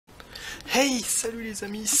Hey, salut les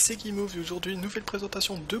amis, c'est Guimauve et aujourd'hui une nouvelle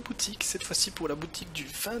présentation de boutique, cette fois-ci pour la boutique du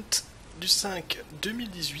 20 du 5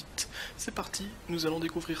 2018. C'est parti, nous allons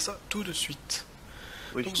découvrir ça tout de suite.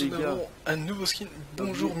 Oui, Donc les nous gars, avons un nouveau skin.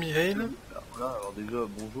 Bonjour Mihail. voilà, alors déjà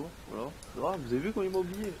bonjour, voilà. Ah, vous avez vu quand il m'a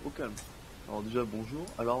oublié, au calme. Alors déjà bonjour,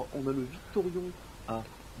 alors on a le Victorion à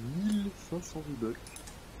 1500 V-Bucks.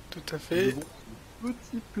 Tout à Nous fait. avons ce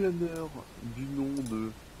petit planeur du nom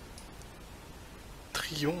de...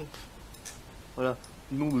 Triomphe. Voilà,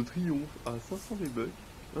 du nom de Triomphe à 500 V-Bucks,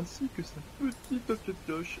 ainsi que sa petite papier de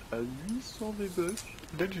cloche à 800 V-Bucks.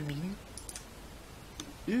 L'alumine.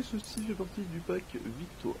 Et ceci fait partie du pack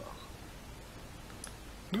Victoire.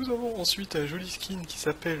 Nous avons ensuite un joli skin qui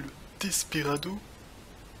s'appelle Desperado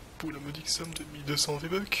pour la modique somme de 1200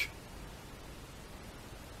 V-Bucks.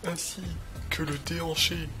 Ainsi que le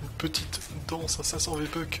déhanché, une petite danse à 500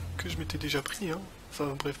 V-Bucks que je m'étais déjà pris, hein.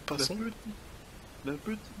 Enfin bref, passons. La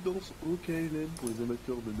petite danse au KLM pour les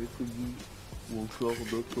amateurs de Maître Gims ou encore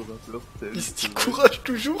d'autres rappeurs tels Ici courage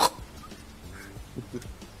toujours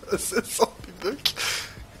à 500 V-Bucks.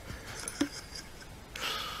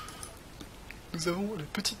 Nous avons la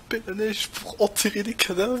petite pelle à neige pour enterrer les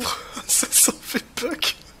cadavres à 500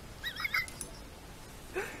 V-Bucks.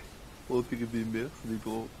 pour enterrer des mers, c'est des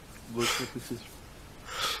grands votre appréciation.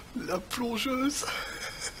 La plongeuse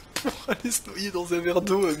pour aller se noyer dans un verre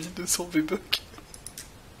d'eau à 1200 V-Bucks.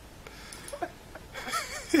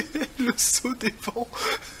 Le saut des vents,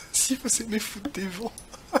 si vous aimez foutre des vents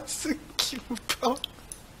à ceux qui vous parlent.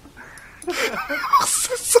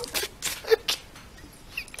 500